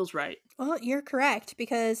Age feels right. Well, you're correct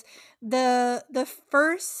because the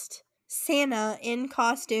first Santa in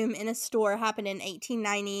costume in a store happened in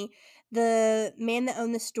 1890. The man that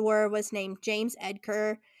owned the store was named James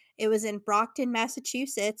Edgar. It was in Brockton,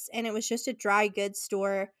 Massachusetts, and it was just a dry goods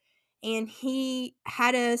store. And he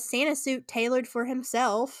had a Santa suit tailored for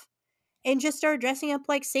himself and just started dressing up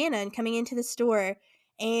like Santa and coming into the store.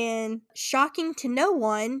 And shocking to no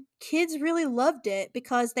one, kids really loved it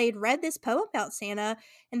because they'd read this poem about Santa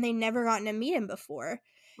and they'd never gotten to meet him before.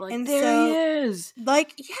 Like, And there he so, is.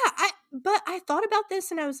 like, yeah, but I thought about this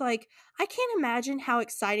and I was like, I can't imagine how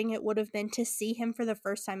exciting it would have been to see him for the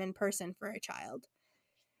first time in person for a child.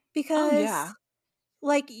 Oh yeah. Because,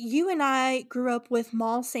 like, you and I grew up with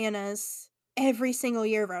mall Santas every single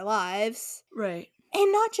year of our lives. Right.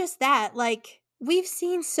 And not just that, like, we've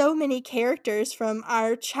seen so many characters from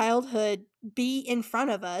our childhood be in front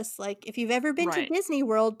of us. Like, if you've ever been to Right. Disney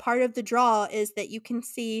World, part of the draw is that you can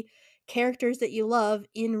see characters that you love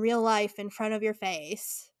in real life in front of your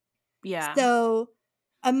face. Yeah. So,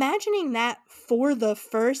 imagining that for the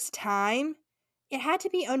first time, it had to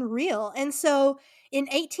be unreal. And so, in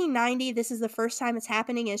 1890, this is the first time it's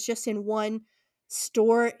happening. It's just in one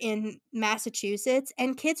store in Massachusetts,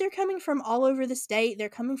 and kids are coming from all over the state. They're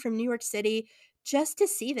coming from New York City just to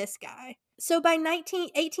see this guy. So by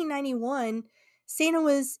 1891, Santa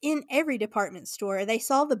was in every department store. They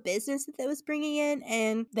saw the business that was bringing in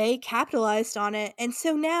and they capitalized on it. And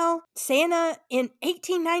so now Santa in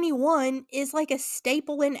 1891 is like a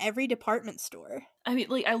staple in every department store. I mean,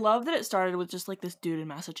 like, I love that it started with just like this dude in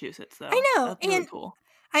Massachusetts, I though. know. That's really And cool.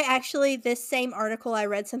 I actually, this same article, I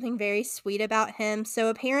read something very sweet about him. So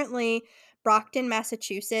apparently, Brockton,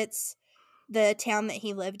 Massachusetts, the town that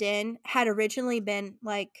he lived in, had originally been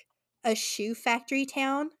like a shoe factory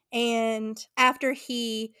town. And after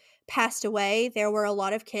he passed away, there were a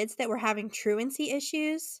lot of kids that were having truancy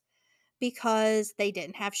issues because they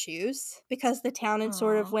didn't have shoes, because the town had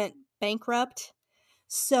sort of Aw. went bankrupt.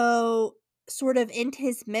 So, sort of in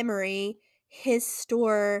his memory, his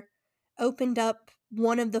store opened up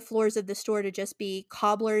one of the floors of the store to just be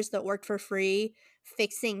cobblers that worked for free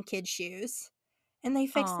fixing kids' shoes. And they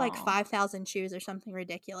fixed like Aw. 5,000 shoes or something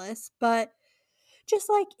ridiculous, but just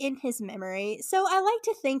like in his memory. So I like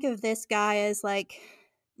to think of this guy as like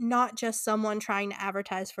not just someone trying to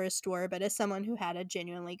advertise for a store, but as someone who had a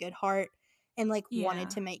genuinely good heart and like wanted Yeah.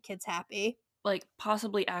 to make kids happy. Like,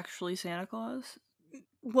 possibly actually Santa Claus?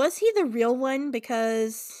 Was he the real one?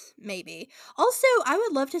 Because maybe. Also, I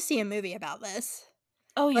would love to see a movie about this.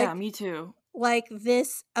 Oh, yeah, Like me too. like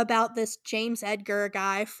this about this James Edgar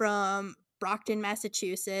guy from Brockton,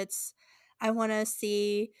 Massachusetts. I want to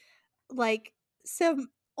see like some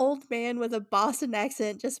old man with a Boston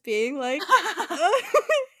accent just being like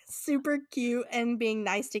super cute and being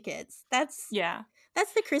nice to kids. Yeah.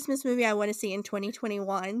 That's the Christmas movie I want to see in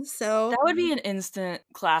 2021. So That would be an instant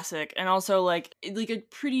classic, and also, like a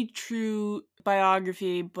pretty true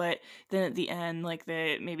biography, but then at the end, like,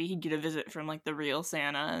 maybe he'd get a visit from, like, the real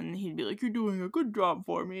Santa, and he'd be like, "You're doing a good job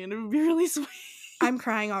for me," and it would be really sweet. I'm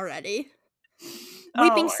crying already. Oh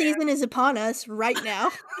Weeping my season is upon us right now.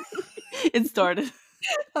 god. It started.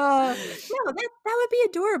 No, that would be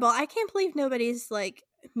adorable. I can't believe nobody's, like,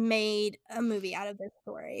 made a movie out of this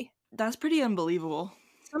story. That's pretty unbelievable.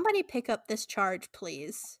 Somebody pick up this charge,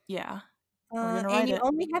 please. Yeah. We're gonna And write you it.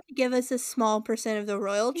 only have to give us a small percent of the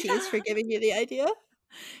royalties for Yeah. giving you the idea.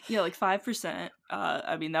 Yeah, like 5%.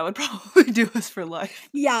 I mean, that would probably do us for life.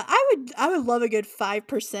 Yeah, I would love a good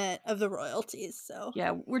 5% of the royalties, so.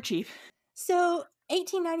 Yeah, we're cheap. So,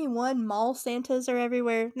 1891, mall Santas are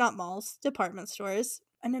everywhere. Not malls, department stores.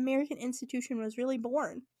 An American institution was really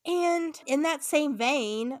born. And in that same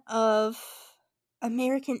vein of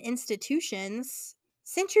American institutions,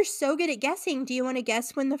 since you're so good at guessing, do you want to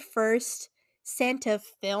guess when the first Santa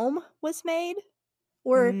film was made?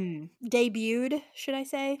 Or Mm. debuted, should I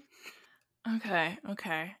say? Okay,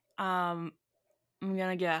 okay. I'm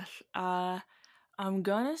gonna guess. I'm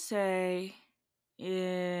gonna say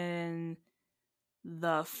in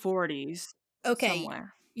the 40s Okay,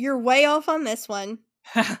 somewhere. you're way off on this one.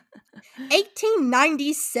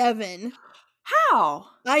 1897. How?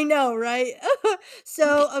 I know, right?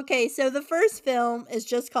 Okay. So the first film is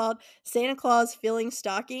just called Santa Claus Filling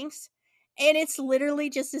Stockings, and it's literally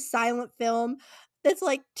just a silent film that's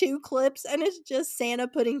like 2 clips, and it's just Santa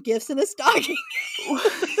putting gifts in a stocking.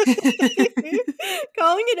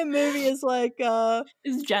 Calling it a movie is like,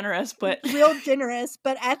 It's generous, but real generous,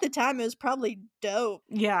 but at the time, it was probably dope.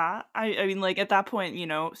 yeah, I mean, like, at that point,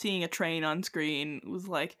 seeing a train on screen was,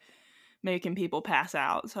 like, making people pass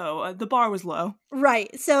out, so, the bar was low.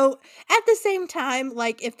 Right, so, at the same time,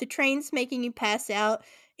 like, if the train's making you pass out,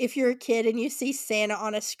 if you're a kid and you see Santa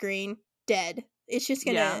on a screen, dead. It's just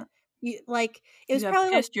gonna Yeah. it was You have probably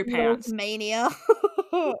like pissed your Beatles pants. mania.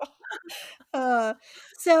 Uh,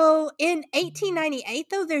 so in 1898,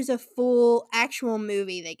 though, there's a full actual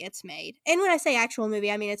movie that gets made. And when I say actual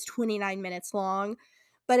movie, I mean it's 29 minutes long,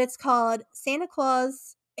 but it's called Santa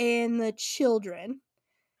Claus and the Children.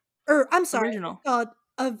 Or I'm sorry, it's Original. called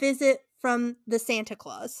A Visit from the Santa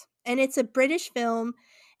Claus. And it's a British film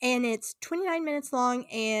and it's 29 minutes long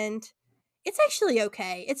and it's actually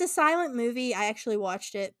okay. It's a silent movie. I actually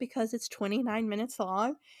watched it because it's 29 minutes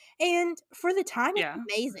long. And for the time, it's Yeah.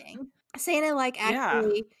 amazing. Santa, like, Yeah.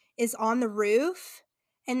 actually is on the roof,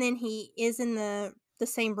 and then he is in the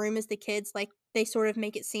same room as the kids. Like, they sort of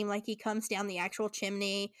make it seem like he comes down the actual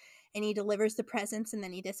chimney, and he delivers the presents, and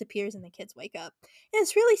then he disappears, and the kids wake up. And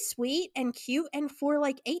it's really sweet and cute, and for,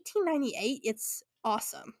 like, 1898, it's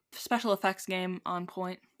awesome. Special effects game on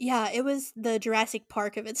point. Yeah, it was the Jurassic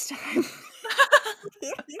Park of its time.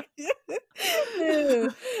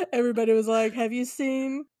 Everybody was like, "Have you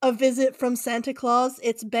seen A Visit from Santa Claus?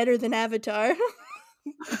 It's better than Avatar."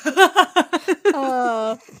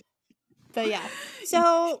 Uh, but yeah.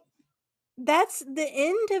 So that's the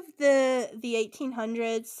end of the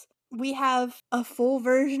 1800s. We have a full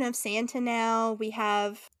version of Santa now. We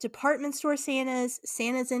have department store Santas,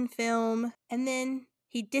 Santas in film, and then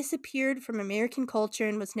he disappeared from American culture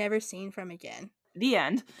and was never seen from again. The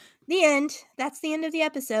end. The end. That's the end of the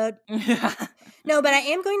episode. No, but I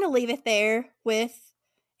am going to leave it there with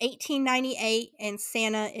 1898 and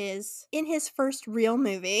Santa is in his first real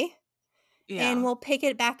movie. And Yeah. we'll pick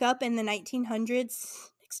it back up in the 1900s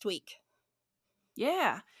next week.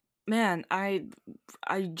 Yeah. Man,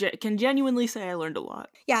 can genuinely say I learned a lot.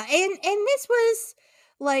 Yeah, and this was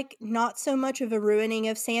like not so much of a ruining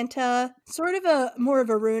of Santa, sort of a more of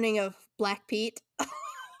a ruining of Black Pete.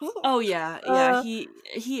 Oh yeah, yeah. uh, He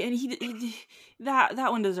that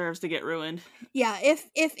one deserves to get ruined. yeah, if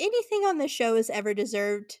anything on the show has ever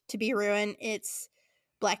deserved to be ruined, it's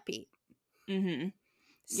Black Pete. Mm-hmm.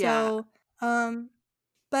 Yeah. So,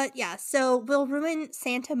 but yeah, so we'll ruin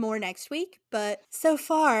Santa more next week, but so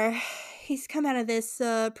far he's come out of this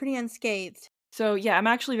pretty unscathed. So yeah, I'm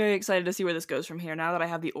actually very excited to see where this goes from here now that I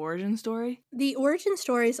have the origin story. The origin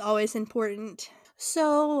story is always important.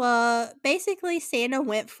 So, basically Santa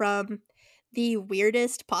went from the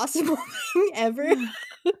weirdest possible thing ever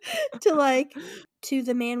to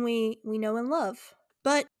the man we know and love.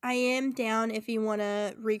 But I am down if you want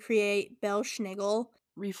to recreate Belschnigel.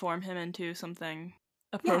 Reform him into something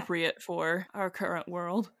Yeah. appropriate for our current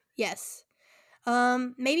world. Yes.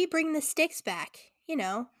 Maybe bring the sticks back, you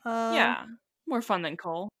know. Yeah. More fun than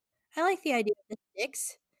coal. I like the idea of the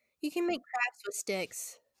sticks. You can make crafts with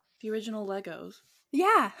sticks. The original Legos.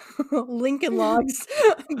 Yeah, Lincoln Logs,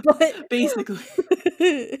 but Basically.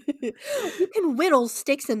 you can whittle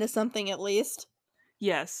sticks into something at least.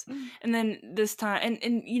 Yes. And then this time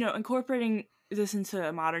and incorporating this into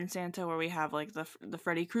a modern Santa where we have like the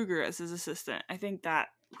Freddy Krueger as his assistant. I think that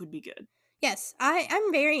would be good. Yes,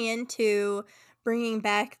 I'm very into bringing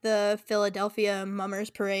back the Philadelphia Mummers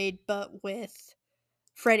Parade, but with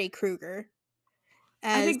Freddy Krueger.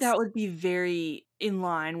 I think that would be very in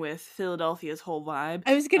line with Philadelphia's whole vibe.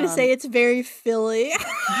 I was gonna say it's very Philly.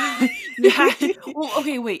 Yeah. Well,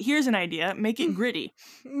 okay, wait. Here's an idea. Make it gritty.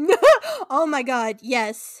 Oh my god,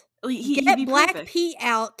 yes. He'd Get be Black perfect. Pete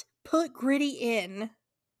out, put Gritty in.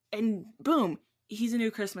 And boom, he's a new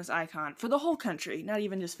Christmas icon for the whole country, not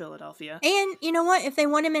even just Philadelphia. And you know what? If they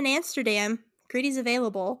want him in Amsterdam, Gritty's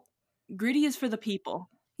available. Gritty is for the people.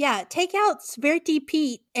 Yeah, take out Sverty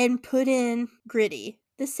Pete and put in Gritty,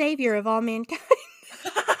 the savior of all mankind.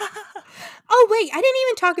 Oh, wait, I didn't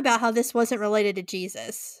even talk about how this wasn't related to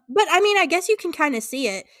Jesus. But, I mean, I guess you can kind of see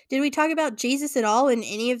it. Did we talk about Jesus at all in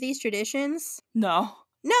any of these traditions? No.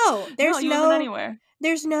 No, He wasn't anywhere.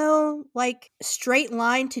 There's no, like, straight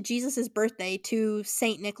line to Jesus' birthday to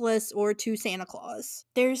St. Nicholas or to Santa Claus.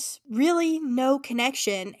 There's really no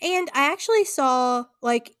connection. And I actually saw,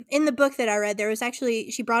 like, in the book that I read,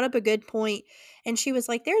 she brought up a good point, and she was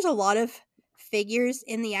like, there's a lot of figures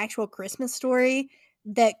in the actual Christmas story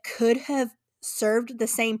that could have served the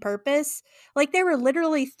same purpose. Like, there were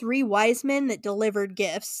literally 3 wise men that delivered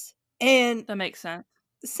gifts. And that makes sense.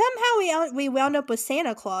 Somehow we wound up with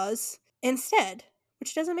Santa Claus instead.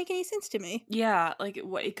 which doesn't make any sense to me. Yeah, like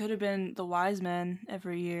it could have been the wise men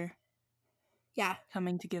every year Yeah,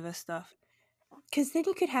 coming to give us stuff. because then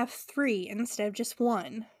you could have 3 instead of just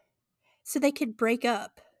 1. So they could break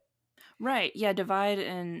up. Right, yeah, divide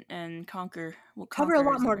and conquer. Well, Cover a conquer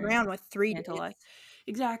lot is a more very ground with 3 Santa-like. days.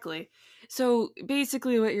 Exactly. So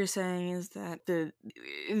basically what you're saying is that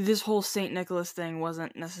this whole Saint Nicholas thing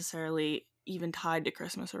wasn't necessarily even tied to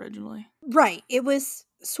Christmas originally. Right. It was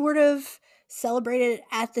sort of celebrated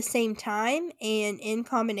at the same time and in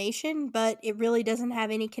combination, but it really doesn't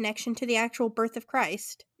have any connection to the actual birth of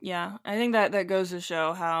Christ. Yeah, I think that goes to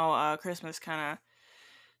show how Christmas kind of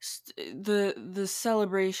the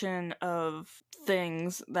celebration of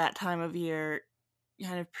things that time of year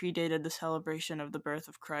kind of predated the celebration of the birth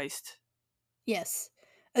of Christ. Yes.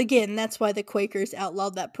 Again, that's why the Quakers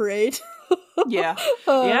outlawed that parade. Yeah.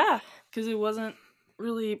 uh, Yeah, because it wasn't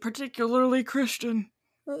really particularly Christian.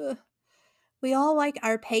 uh, we all like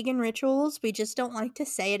our pagan rituals, we just don't like to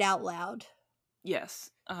say it out loud. Yes.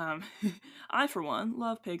 I, for one,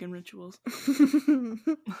 love pagan rituals.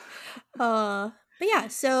 But yeah,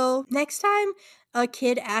 so next time a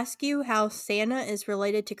kid asks you how Santa is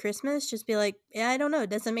related to Christmas, just be like, yeah, I don't know,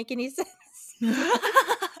 it doesn't make any sense.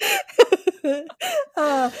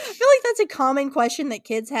 I feel like that's a common question that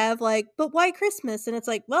kids have, like, but why Christmas? And it's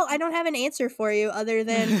like, well, I don't have an answer for you other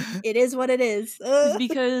than it is what it is. It's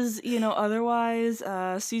because, otherwise,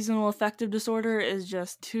 seasonal affective disorder is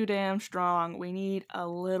just too damn strong. We need a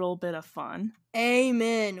little bit of fun.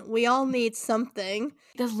 Amen. We all need something.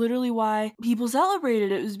 That's literally why people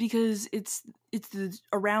celebrated it. It was because it's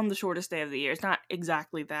around the shortest day of the year. It's not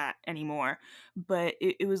exactly that anymore, but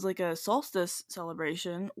it was like a solstice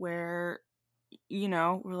celebration where,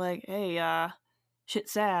 we're like, hey,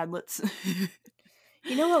 shit's sad. Let's.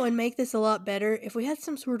 You know what would make this a lot better? If we had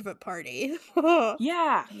some sort of a party.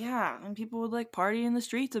 Yeah, and people would like party in the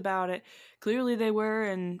streets about it. Clearly, they were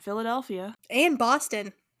in Philadelphia. And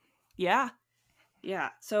Boston. Yeah.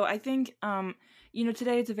 So I think,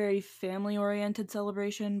 today it's a very family-oriented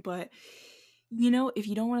celebration, but if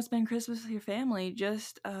you don't want to spend Christmas with your family,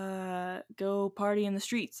 just go party in the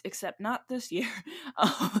streets. Except not this year.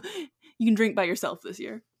 You can drink by yourself this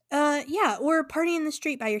year. Yeah, or party in the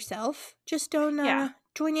street by yourself. Just don't Yeah,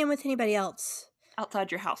 join in with anybody else.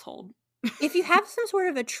 outside your household. If you have some sort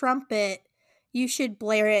of a trumpet, you should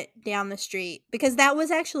blare it down the street, because that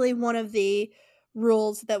was actually one of the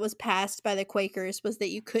rules that was passed by the Quakers, was that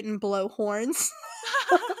you couldn't blow horns.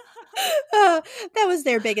 That was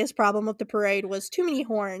their biggest problem with the parade, was too many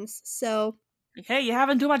horns. So, Hey, you're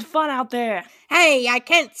having too much fun out there. hey, I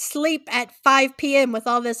can't sleep at 5 p.m. with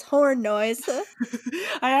all this horn noise.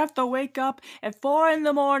 I have to wake up at 4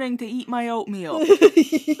 a.m. to eat my oatmeal.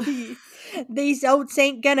 These oats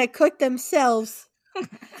ain't gonna cook themselves.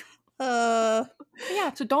 Yeah.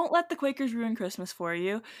 So don't let the Quakers ruin Christmas for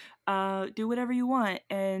you. Do whatever you want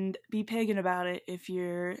and be pagan about it if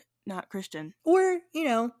you're not Christian. Or,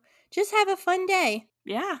 just have a fun day.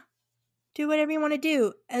 Yeah. Do whatever you want to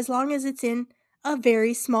do, as long as it's in a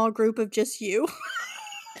very small group of just you.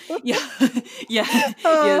 Yeah. Yeah.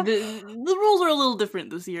 The rules are a little different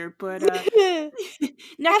this year, but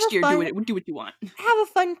next year do what you want. Have a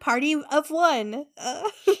fun party of one.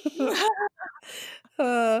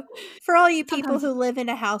 For all you people who live in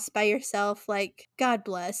a house by yourself, like, God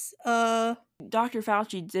bless. Dr.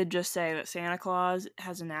 Fauci did just say that Santa Claus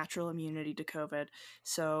has a natural immunity to COVID,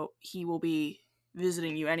 so he will be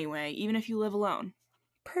visiting you anyway, even if you live alone.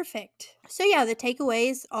 Perfect. So yeah, the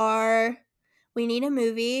takeaways are, we need a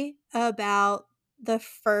movie about the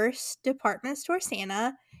first department store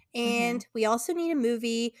Santa, and we also need a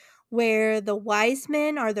movie where the wise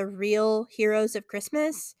men are the real heroes of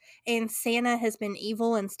Christmas, and Santa has been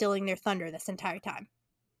evil and stealing their thunder this entire time.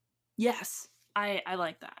 Yes, I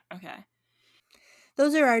like that. Okay.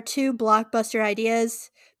 Those are our 2 blockbuster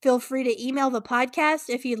ideas. Feel free to email the podcast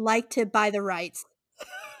if you'd like to buy the rights.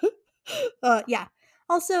 Yeah.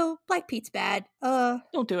 Also, Black Pete's bad.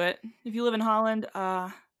 Don't do it. If you live in Holland,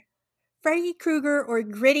 Freddy Krueger or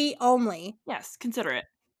Gritty only. yes, consider it.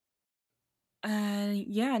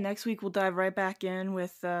 Yeah, next week we'll dive right back in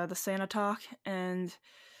with the Santa talk, and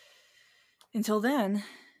until then,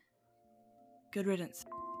 good riddance.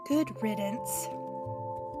 Good riddance.